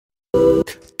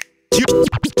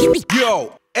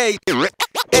Yo, hey,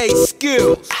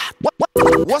 skills.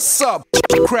 What's up,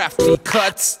 crafty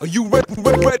cuts? Are you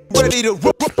ready to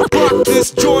rock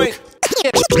this joint?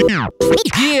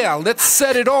 Yeah, let's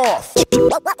set it off.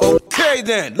 Okay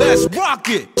then, let's rock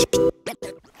it.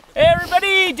 Hey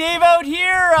everybody, Dave out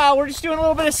here. We're just doing a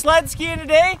little bit of sled skiing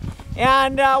today,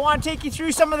 and I want to take you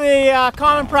through some of the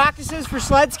common practices for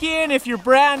sled skiing if you're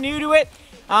brand new to it.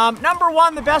 Number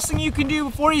one, the best thing you can do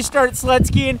before you start sled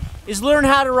skiing is learn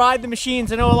how to ride the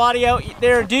machines. I know a lot of you out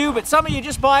there do, but some of you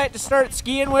just buy it to start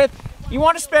skiing with. You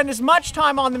want to spend as much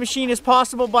time on the machine as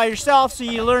possible by yourself so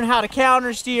you learn how to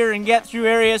counter steer and get through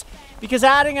areas, because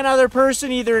adding another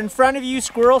person either in front of you,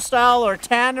 squirrel style, or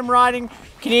tandem riding,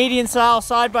 Canadian style,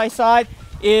 side by side,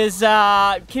 is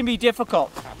can be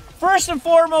difficult. First and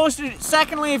foremost,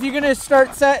 secondly, if you're going to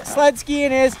start sled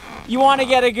skiing, is you want to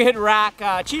get a good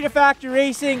rack. Cheetah Factory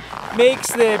Racing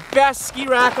makes the best ski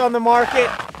rack on the market.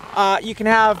 You can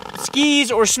have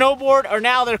skis or snowboard, or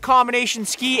now they're combination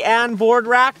ski and board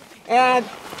rack. And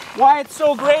why it's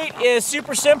so great is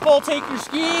super simple. Take your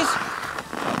skis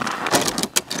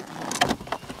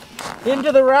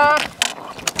into the rack,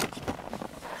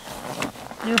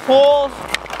 your poles,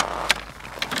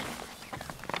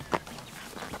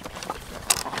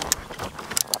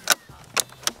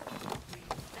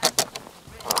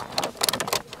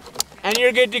 and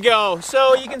you're good to go.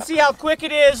 So you can see how quick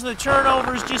it is. The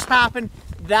turnovers just happen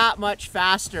that much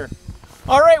faster.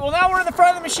 All right, well now we're in the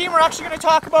front of the machine. We're actually going to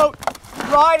talk about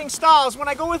riding styles. When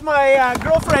I go with my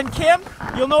girlfriend Kim,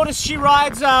 you'll notice she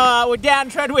rides what Dan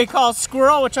Treadway calls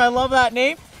squirrel, which I love that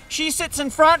name. She sits in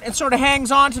front and sort of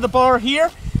hangs on to the bar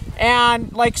here,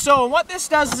 and like so. And what this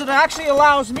does is it actually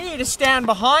allows me to stand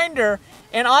behind her,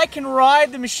 and I can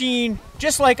ride the machine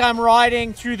just like I'm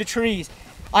riding through the trees.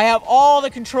 I have all the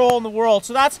control in the world,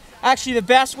 so that's actually the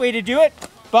best way to do it.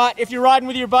 But if you're riding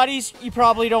with your buddies, you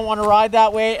probably don't want to ride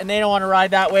that way, and they don't want to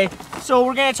ride that way. So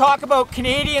we're going to talk about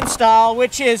Canadian style,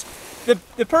 which is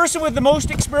the person with the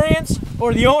most experience,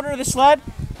 or the owner of the sled,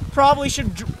 probably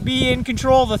should be in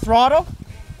control of the throttle.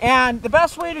 And the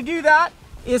best way to do that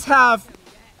is have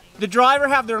the driver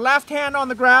have their left hand on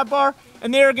the grab bar,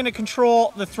 and they're going to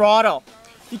control the throttle.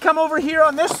 You come over here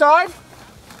on this side,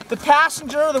 the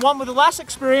passenger, the one with the less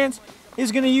experience,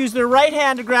 is going to use their right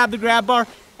hand to grab the grab bar,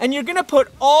 and you're going to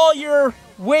put all your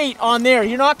weight on there.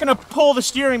 You're not going to pull the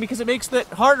steering because it makes it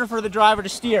harder for the driver to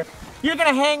steer. You're going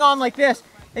to hang on like this.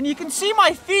 And you can see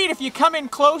my feet if you come in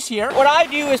close here. What I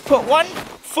do is put one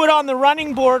foot on the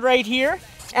running board right here,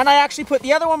 and I actually put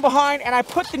the other one behind, and I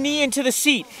put the knee into the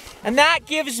seat. And that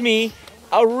gives me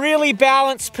a really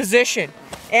balanced position.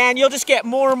 And you'll just get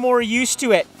more and more used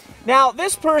to it. Now,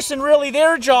 this person, really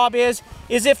their job is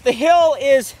if the hill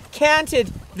is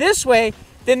canted this way,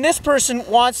 then this person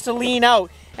wants to lean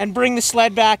out and bring the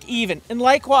sled back even. And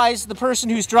likewise, the person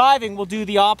who's driving will do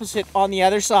the opposite on the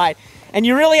other side. And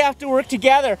you really have to work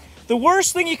together. The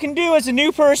worst thing you can do as a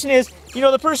new person is, you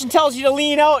know, the person tells you to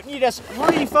lean out and you just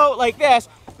reef out like this.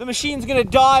 The machine's gonna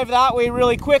dive that way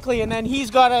really quickly, and then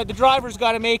the driver's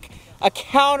gotta make a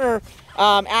counter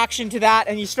action to that,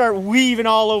 and you start weaving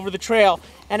all over the trail.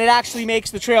 And it actually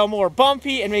makes the trail more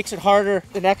bumpy and makes it harder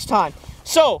the next time.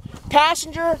 So,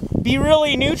 passenger, be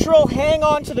really neutral, hang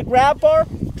on to the grab bar,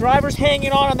 driver's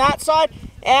hanging on that side,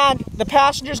 and the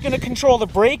passenger's going to control the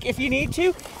brake if you need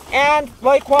to, and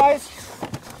likewise,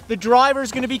 the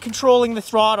driver's going to be controlling the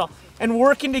throttle. And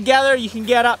working together, you can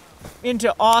get up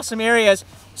into awesome areas.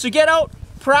 So get out,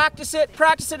 practice it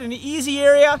in an easy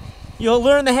area, you'll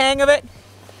learn the hang of it.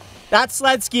 That's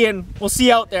sled skiing. We'll see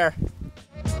you out there.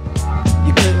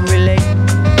 You couldn't relate.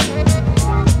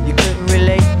 You couldn't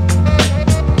relate.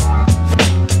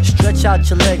 Stretch out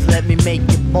your legs, let me make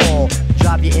you fall.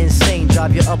 Drive you insane,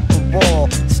 drive you up the wall.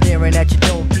 Staring at you,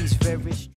 don't